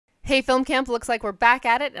Hey Film Camp, looks like we're back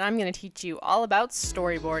at it and I'm going to teach you all about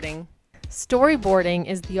storyboarding. Storyboarding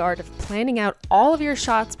is the art of planning out all of your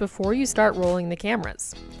shots before you start rolling the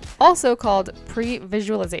cameras. Also called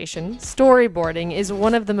pre-visualization, storyboarding is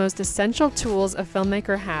one of the most essential tools a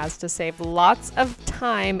filmmaker has to save lots of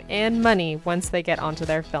time and money once they get onto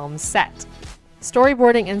their film set.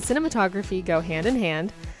 Storyboarding and cinematography go hand in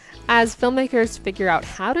hand as filmmakers figure out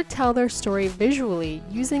how to tell their story visually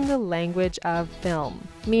using the language of film.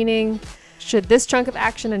 Meaning, should this chunk of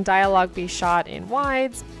action and dialogue be shot in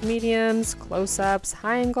wides, mediums, close-ups,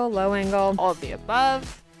 high angle, low angle, all of the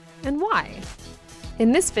above, and why?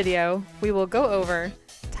 In this video, we will go over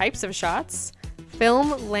types of shots,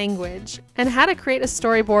 film language, and how to create a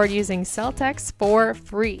storyboard using Celtx for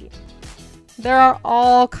free. There are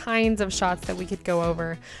all kinds of shots that we could go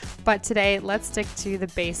over, but today let's stick to the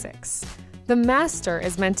basics. The master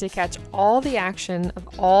is meant to catch all the action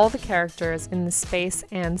of all the characters in the space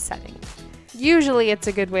and setting. Usually it's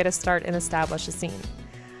a good way to start and establish a scene.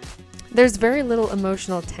 There's very little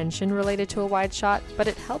emotional tension related to a wide shot, but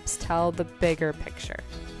it helps tell the bigger picture.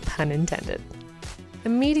 Pun intended. A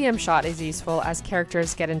medium shot is useful as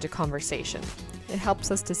characters get into conversation. It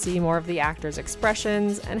helps us to see more of the actor's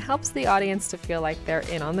expressions and helps the audience to feel like they're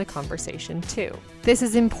in on the conversation too. This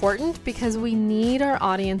is important because we need our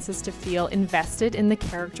audiences to feel invested in the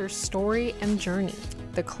character's story and journey.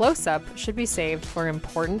 The close-up should be saved for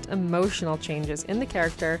important emotional changes in the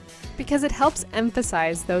character because it helps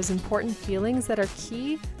emphasize those important feelings that are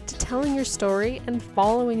key to telling your story and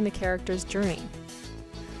following the character's journey.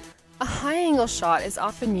 A high-angle shot is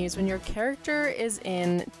often used when your character is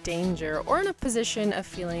in danger or in a position of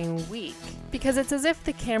feeling weak, because it's as if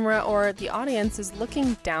the camera or the audience is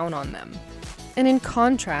looking down on them. And in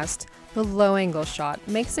contrast, the low-angle shot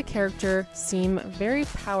makes a character seem very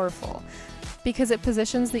powerful, because it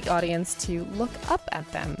positions the audience to look up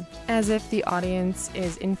at them, as if the audience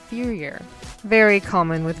is inferior. Very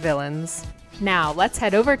common with villains. Now, let's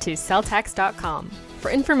head over to Celtx.com. For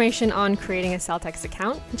information on creating a Celtx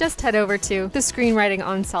account, just head over to the Screenwriting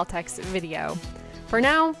on Celtx video. For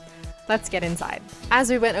now, let's get inside. As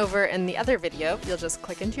we went over in the other video, you'll just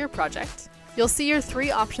click into your project. You'll see your three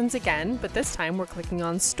options again, but this time we're clicking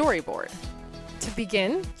on Storyboard. To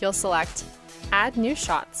begin, you'll select Add New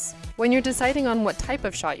Shots. When you're deciding on what type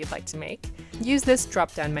of shot you'd like to make, use this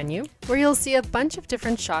drop-down menu, where you'll see a bunch of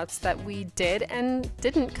different shots that we did and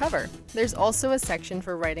didn't cover. There's also a section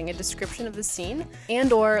for writing a description of the scene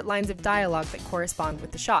and/or lines of dialogue that correspond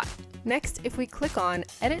with the shot. Next, if we click on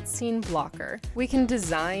Edit Scene Blocker, we can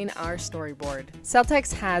design our storyboard.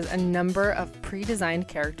 Celtx has a number of pre-designed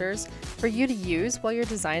characters for you to use while you're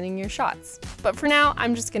designing your shots. But for now,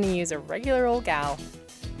 I'm just going to use a regular old gal.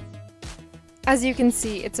 As you can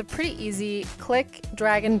see, it's a pretty easy click,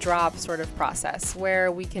 drag and drop sort of process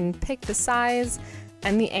where we can pick the size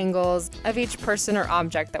and the angles of each person or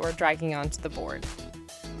object that we're dragging onto the board.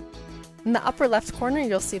 In the upper left corner,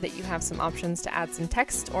 you'll see that you have some options to add some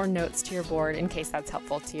text or notes to your board in case that's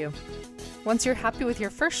helpful to you. Once you're happy with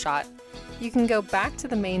your first shot, you can go back to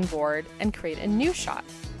the main board and create a new shot.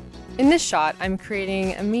 In this shot, I'm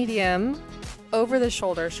creating a medium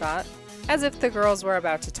over-the-shoulder shot as if the girls were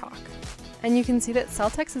about to talk. And you can see that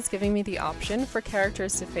Celtx is giving me the option for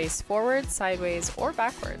characters to face forward, sideways, or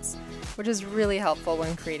backwards, which is really helpful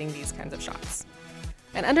when creating these kinds of shots.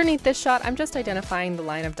 And underneath this shot, I'm just identifying the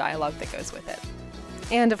line of dialogue that goes with it.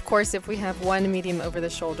 And of course, if we have one medium over the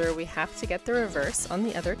shoulder, we have to get the reverse on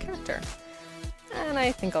the other character. And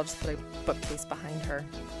I think I'll just put a bookcase behind her.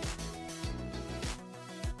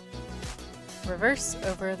 Reverse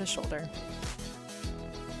over the shoulder.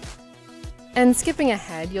 And skipping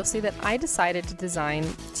ahead, you'll see that I decided to design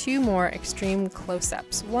two more extreme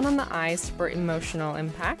close-ups, one on the eyes for emotional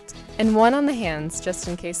impact, and one on the hands just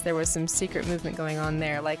in case there was some secret movement going on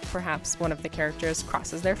there, like perhaps one of the characters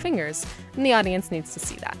crosses their fingers, and the audience needs to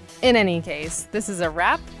see that. In any case, this is a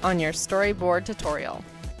wrap on your storyboard tutorial.